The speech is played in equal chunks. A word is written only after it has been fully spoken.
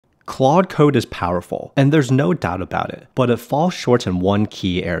Claude Code is powerful, and there's no doubt about it, but it falls short in one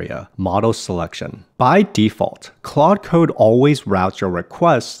key area: model selection. By default, Claude Code always routes your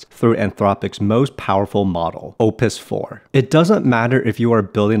requests through Anthropic's most powerful model, Opus 4. It doesn't matter if you are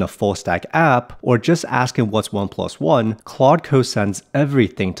building a full-stack app or just asking what's 1 plus 1, Claude Code sends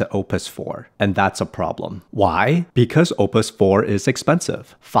everything to Opus 4, and that's a problem. Why? Because Opus 4 is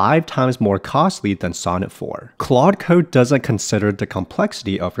expensive, 5 times more costly than Sonnet 4. Claude Code doesn't consider the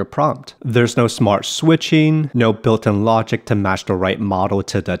complexity of your prompt. There's no smart switching, no built-in logic to match the right model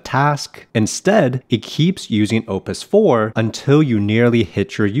to the task. Instead, it keeps using Opus 4 until you nearly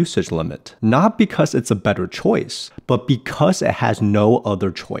hit your usage limit. Not because it's a better choice, but because it has no other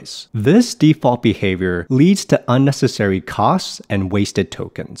choice. This default behavior leads to unnecessary costs and wasted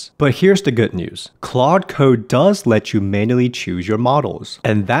tokens. But here's the good news. Claude Code does let you manually choose your models,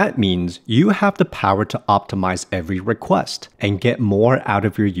 and that means you have the power to optimize every request and get more out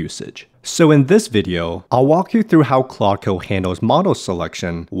of your usage. So in this video, I'll walk you through how Claude Code handles model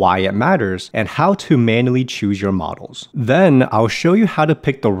selection, why it matters, and how to manually choose your models. Then I'll show you how to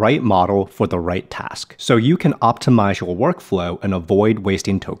pick the right model for the right task, so you can optimize your workflow and avoid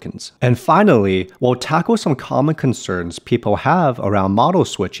wasting tokens. And finally, we'll tackle some common concerns people have around model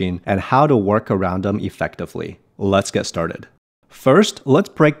switching and how to work around them effectively. Let's get started. First, let's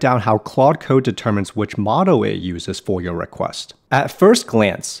break down how Claude Code determines which model it uses for your request. At first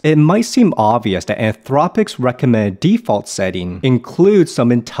glance, it might seem obvious that Anthropic's recommended default setting includes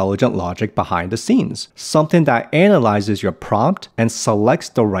some intelligent logic behind the scenes, something that analyzes your prompt and selects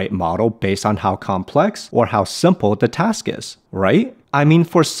the right model based on how complex or how simple the task is, right? I mean,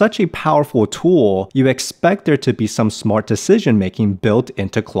 for such a powerful tool, you expect there to be some smart decision-making built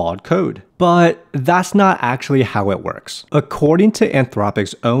into Claude Code. But that's not actually how it works. According to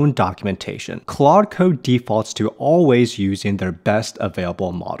Anthropic's own documentation, Claude Code defaults to always using their best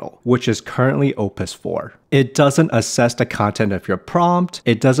available model, which is currently Opus 4. It doesn't assess the content of your prompt,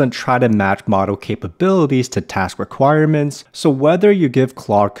 it doesn't try to match model capabilities to task requirements, so whether you give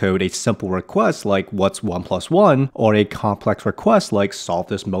Claude Code a simple request like what's 1 plus 1, or a complex request like solve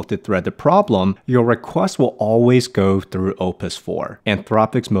this multi-threaded problem, your request will always go through Opus 4,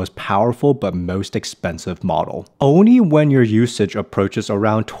 Anthropic's most powerful but most expensive model. Only when your usage approaches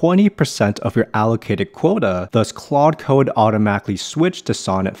around 20% of your allocated quota does Claude Code automatically switch to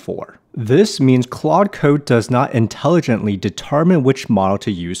Sonnet 4. This means Claude Code does not intelligently determine which model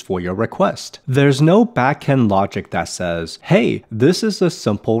to use for your request. There's no backend logic that says, hey, this is a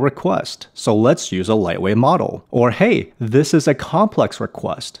simple request, so let's use a lightweight model. Or hey, this is a complex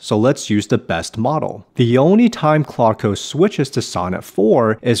request, so let's use the best model. The only time Claude Code switches to Sonnet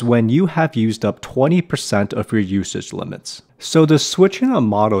 4 is when you have used up 20% of your usage limits. So the switching of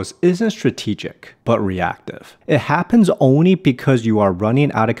models isn't strategic, but reactive. It happens only because you are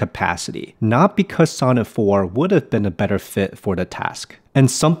running out of capacity, not because Sonnet 4 would have been a better fit for the task.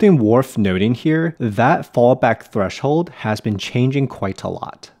 And something worth noting here, that fallback threshold has been changing quite a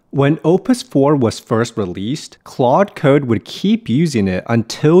lot. When Opus 4 was first released, Claude Code would keep using it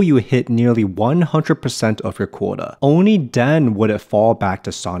until you hit nearly 100% of your quota. Only then would it fall back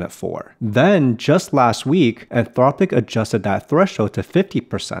to Sonnet 4. Then, just last week, Anthropic adjusted that threshold to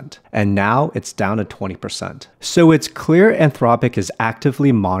 50%, and now it's down to 20%. So it's clear Anthropic is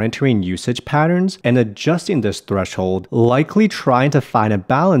actively monitoring usage patterns and adjusting this threshold, likely trying to find a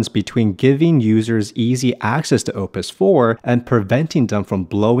balance between giving users easy access to Opus 4 and preventing them from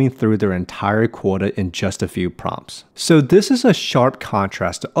blowing through their entire quota in just a few prompts. So this is a sharp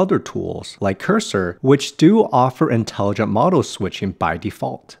contrast to other tools like Cursor, which do offer intelligent model switching by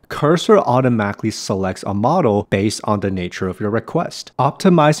default. Cursor automatically selects a model based on the nature of your request,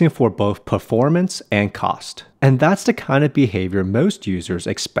 optimizing for both performance and cost. And that's the kind of behavior most users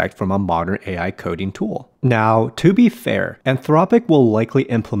expect from a modern AI coding tool. Now, to be fair, Anthropic will likely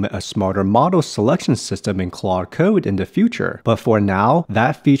implement a smarter model selection system in Claude Code in the future, but for now,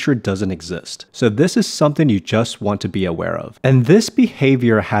 that feature doesn't exist. So this is something you just want to be aware of. And this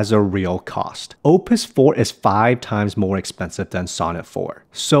behavior has a real cost. Opus 4 is 5 times more expensive than Sonnet 4.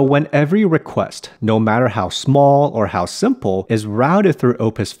 So when every request, no matter how small or how simple, is routed through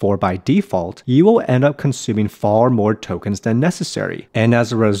Opus 4 by default, you will end up consuming far more tokens than necessary. And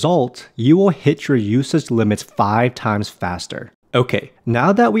as a result, you will hit your usage limits 5 times faster. Okay,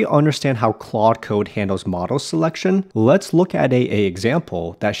 now that we understand how Claude Code handles model selection, let's look at an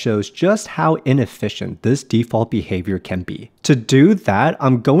example that shows just how inefficient this default behavior can be. To do that,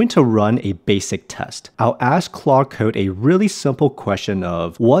 I'm going to run a basic test. I'll ask Claude Code a really simple question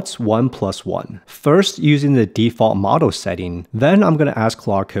of what's 1 plus 1? First using the default model setting, then I'm going to ask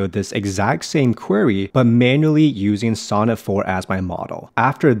Claude Code this exact same query but manually using Sonnet 4 as my model.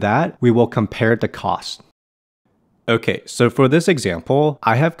 After that, we will compare the cost. Okay, so for this example,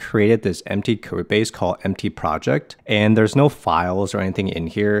 I have created this empty code base called empty project, and there's no files or anything in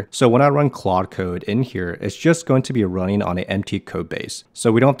here. So when I run Claude Code in here, it's just going to be running on an empty code base.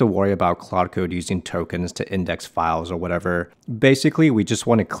 So we don't have to worry about Claude Code using tokens to index files or whatever. Basically, we just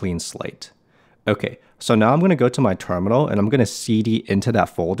want a clean slate. Okay, so now I'm going to go to my terminal and I'm going to cd into that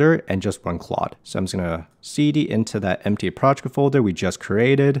folder and just run Claude. So I'm just going to cd into that empty project folder we just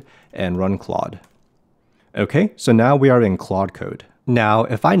created and run Claude. Okay, so now we are in Claude Code. Now,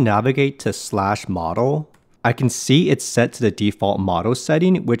 if I navigate to /model, I can see it's set to the default model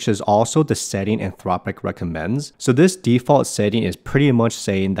setting, which is also the setting Anthropic recommends. So this default setting is pretty much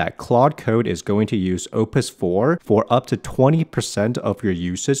saying that Claude Code is going to use Opus 4 for up to 20% of your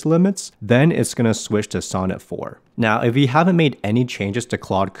usage limits. Then it's going to switch to Sonnet 4. Now, if you haven't made any changes to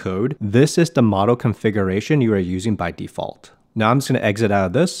Claude Code, this is the model configuration you are using by default. Now I'm just going to exit out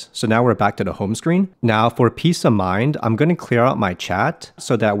of this. So now we're back to the home screen. Now for peace of mind, I'm going to clear out my chat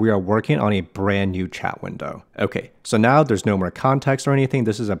so that we are working on a brand new chat window. Okay, so now there's no more context or anything.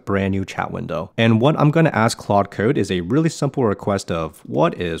 This is a brand new chat window. And what I'm going to ask Claude Code is a really simple request of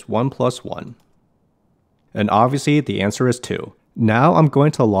what is 1 plus 1? And obviously the answer is 2. Now I'm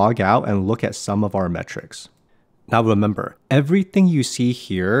going to log out and look at some of our metrics. Now remember, everything you see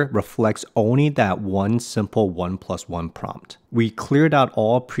here reflects only that one simple 1 plus 1 prompt. We cleared out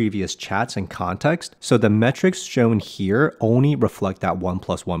all previous chats and context, so the metrics shown here only reflect that 1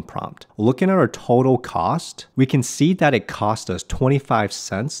 plus 1 prompt. Looking at our total cost, we can see that it cost us 25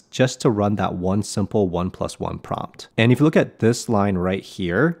 cents just to run that one simple 1 plus 1 prompt. And if you look at this line right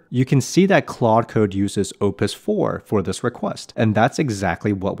here, you can see that Claude Code uses Opus 4 for this request. And that's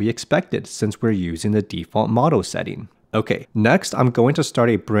exactly what we expected since we're using the default model setting. Okay, next I'm going to start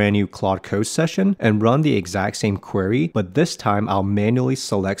a brand new Claude Code session and run the exact same query, but this time I'll manually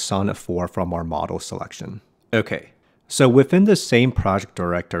select Sonnet 4 from our model selection. Okay, so within the same project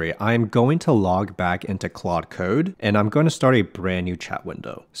directory, I'm going to log back into Claude Code and I'm going to start a brand new chat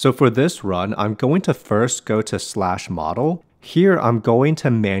window. So for this run, I'm going to first go to /model. Here, I'm going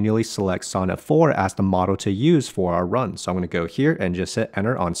to manually select Sonnet 4 as the model to use for our run. So I'm going to go here and just hit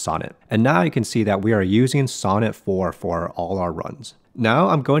enter on Sonnet. And now you can see that we are using Sonnet 4 for all our runs. Now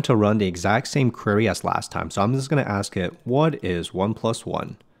I'm going to run the exact same query as last time. So I'm just going to ask it, what is 1 plus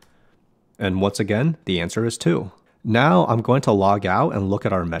 1? And once again, the answer is 2. Now I'm going to log out and look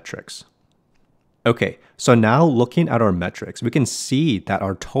at our metrics. Okay, so now looking at our metrics, we can see that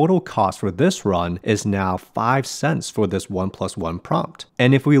our total cost for this run is now 5 cents for this 1 plus 1 prompt.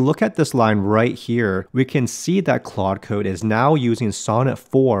 And if we look at this line right here, we can see that Claude Code is now using Sonnet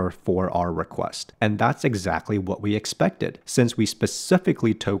 4 for our request. And that's exactly what we expected, since we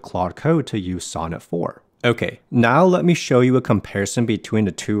specifically told Claude Code to use Sonnet 4. Okay, now let me show you a comparison between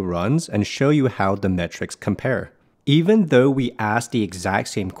the two runs and show you how the metrics compare. Even though we asked the exact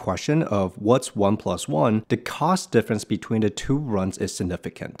same question of what's 1 plus 1, the cost difference between the two runs is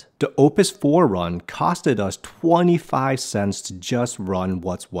significant. The Opus 4 run costed us 25 cents to just run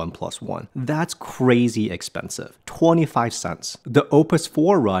what's 1 plus 1. That's crazy expensive. 25 cents. The Opus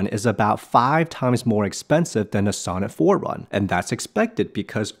 4 run is about 5 times more expensive than the Sonnet 4 run, and that's expected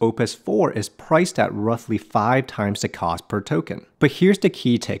because Opus 4 is priced at roughly 5 times the cost per token. But here's the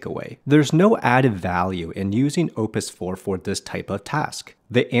key takeaway. There's no added value in using Opus 4 for this type of task.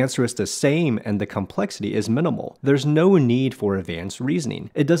 The answer is the same and the complexity is minimal. There's no need for advanced reasoning.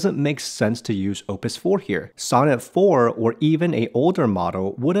 It doesn't make sense to use Opus 4 here. Sonnet 4 or even an older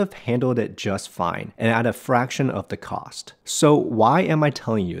model would have handled it just fine and at a fraction of the cost. So why am I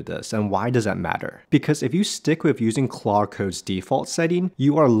telling you this and why does that matter? Because if you stick with using Claude Code's default setting,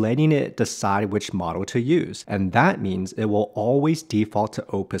 you are letting it decide which model to use. And that means it will always default to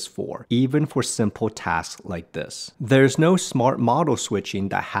Opus 4, even for simple tasks like this. There's no smart model switching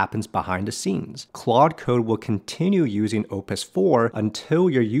that happens behind the scenes. Claude Code will continue using Opus 4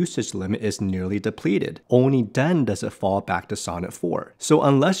 until your usage limit is nearly depleted. Only then does it fall back to Sonnet 4. So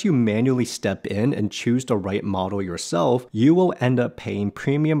unless you manually step in and choose the right model yourself, you will end up paying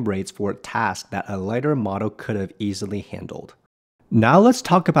premium rates for a task that a lighter model could have easily handled. Now let's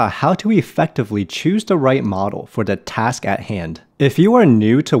talk about how to effectively choose the right model for the task at hand. If you are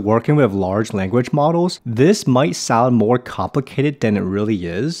new to working with large language models, this might sound more complicated than it really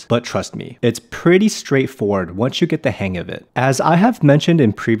is, but trust me, it's pretty straightforward once you get the hang of it. As I have mentioned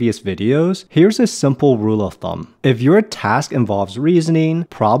in previous videos, here's a simple rule of thumb. If your task involves reasoning,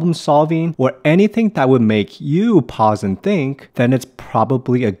 problem solving, or anything that would make you pause and think, then it's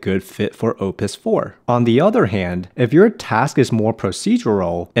probably a good fit for Opus 4. On the other hand, if your task is more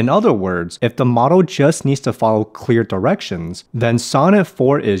procedural, in other words, if the model just needs to follow clear directions, then Sonnet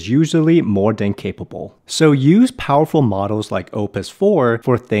 4 is usually more than capable. So use powerful models like Opus 4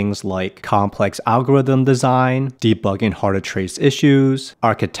 for things like complex algorithm design, debugging hard-to-trace issues,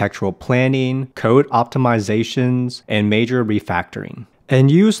 architectural planning, code optimizations, and major refactoring. And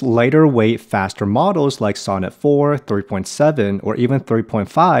use lighter weight, faster models like Sonnet 4, 3.7, or even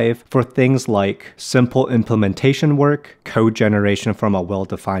 3.5 for things like simple implementation work, code generation from a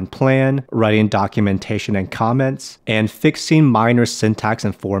well-defined plan, writing documentation and comments, and fixing minor syntax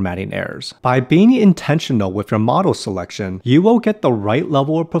and formatting errors. By being intentional with your model selection, you will get the right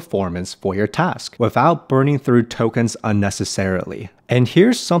level of performance for your task without burning through tokens unnecessarily. And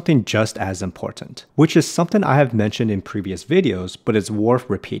here's something just as important, which is something I have mentioned in previous videos, but it's worth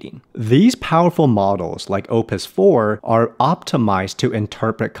repeating. These powerful models like Opus 4 are optimized to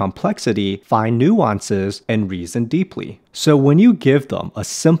interpret complexity, find nuances, and reason deeply. So when you give them a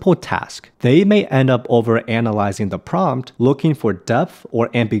simple task, they may end up overanalyzing the prompt, looking for depth or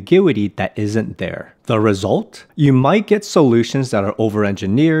ambiguity that isn't there. The result? You might get solutions that are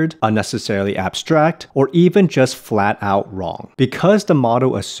over-engineered, unnecessarily abstract, or even just flat out wrong, because the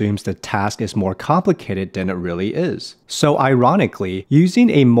model assumes the task is more complicated than it really is. So ironically, using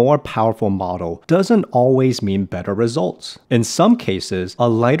a more powerful model doesn't always mean better results. In some cases, a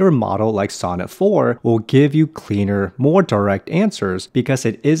lighter model like Sonnet 4 will give you cleaner, more direct answers because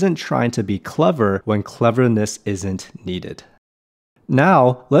it isn't trying to be clever when cleverness isn't needed.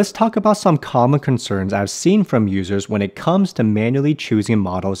 Now, let's talk about some common concerns I've seen from users when it comes to manually choosing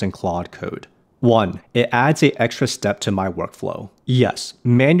models in Claude Code. 1. It adds an extra step to my workflow. Yes,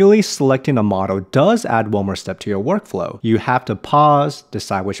 manually selecting a model does add one more step to your workflow. You have to pause,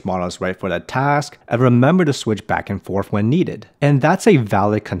 decide which model is right for the task, and remember to switch back and forth when needed. And that's a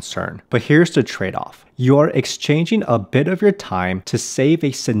valid concern, but here's the trade-off. You're exchanging a bit of your time to save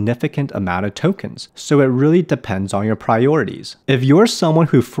a significant amount of tokens, so it really depends on your priorities. If you're someone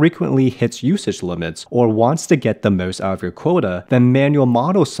who frequently hits usage limits or wants to get the most out of your quota, then manual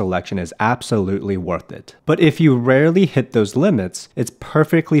model selection is absolutely worth it. But if you rarely hit those limits, it's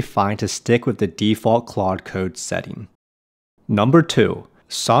perfectly fine to stick with the default Claude Code setting. Number 2.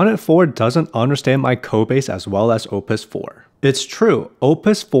 Sonnet 4 doesn't understand my codebase as well as Opus 4. It's true,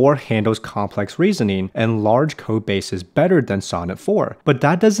 Opus 4 handles complex reasoning and large codebases better than Sonnet 4, but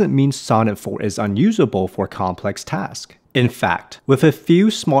that doesn't mean Sonnet 4 is unusable for complex tasks. In fact, with a few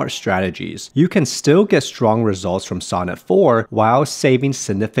smart strategies, you can still get strong results from Sonnet 4 while saving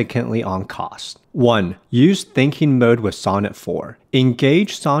significantly on cost. 1. Use thinking mode with Sonnet 4.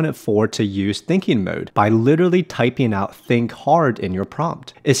 Engage Sonnet 4 to use thinking mode by literally typing out "think hard" in your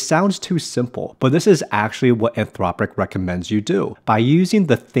prompt. It sounds too simple, but this is actually what Anthropic recommends you do. By using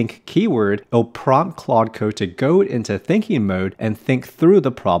the think keyword, it'll prompt Claude Code to go into thinking mode and think through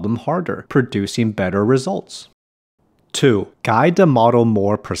the problem harder, producing better results. 2. Guide the model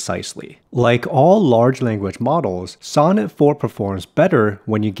more precisely. Like all large language models, Sonnet 4 performs better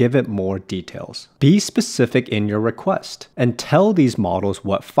when you give it more details. Be specific in your request and tell these models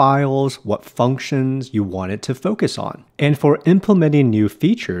what files, what functions you want it to focus on. And for implementing new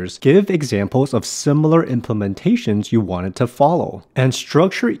features, give examples of similar implementations you want it to follow. And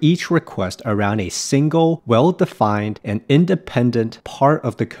structure each request around a single, well-defined, and independent part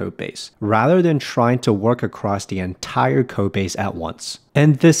of the codebase, rather than trying to work across the entire codebase at once.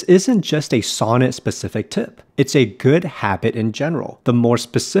 And this isn't just a Sonnet-specific tip. It's a good habit in general. The more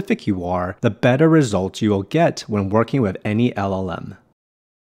specific you are, the better results you will get when working with any LLM.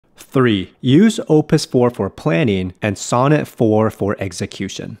 3. Use Opus 4 for planning and Sonnet 4 for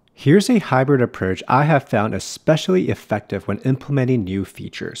execution. Here's a hybrid approach I have found especially effective when implementing new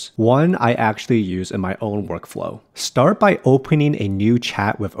features. One I actually use in my own workflow. Start by opening a new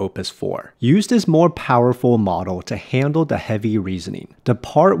chat with Opus 4. Use this more powerful model to handle the heavy reasoning, the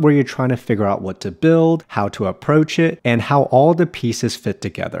part where you're trying to figure out what to build, how to approach it, and how all the pieces fit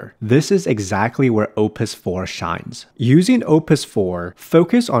together. This is exactly where Opus 4 shines. Using Opus 4,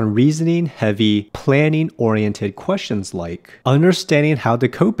 focus on reasoning-heavy, planning-oriented questions like understanding how the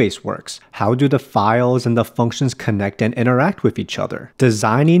codebase interface works. How do the files and the functions connect and interact with each other?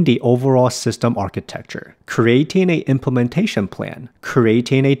 Designing the overall system architecture. Creating an implementation plan.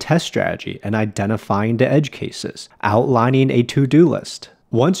 Creating a test strategy and identifying the edge cases. Outlining a to-do list.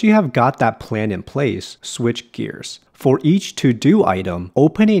 Once you have got that plan in place, switch gears. For each to-do item,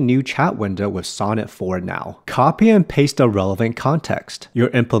 open a new chat window with Sonnet 4 now. Copy and paste the relevant context, your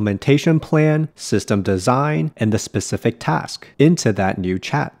implementation plan, system design, and the specific task into that new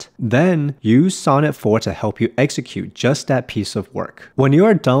chat. Then, use Sonnet 4 to help you execute just that piece of work. When you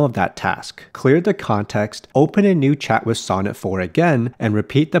are done with that task, clear the context, open a new chat with Sonnet 4 again, and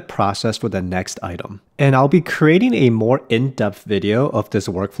repeat the process for the next item. And I'll be creating a more in-depth video of this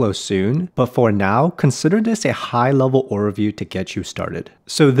workflow soon, but for now, consider this a high-level overview to get you started.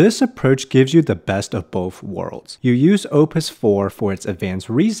 So this approach gives you the best of both worlds. You use Opus 4 for its advanced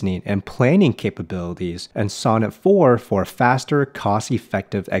reasoning and planning capabilities, and Sonnet 4 for faster,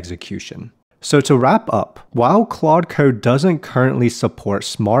 cost-effective execution. So to wrap up, while Claude Code doesn't currently support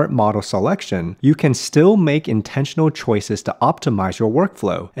smart model selection, you can still make intentional choices to optimize your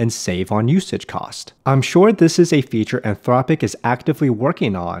workflow and save on usage cost. I'm sure this is a feature Anthropic is actively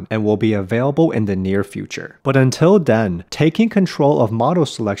working on and will be available in the near future. But until then, taking control of model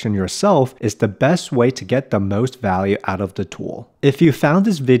selection yourself is the best way to get the most value out of the tool. If you found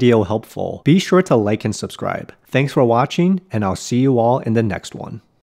this video helpful, be sure to like and subscribe. Thanks for watching, and I'll see you all in the next one.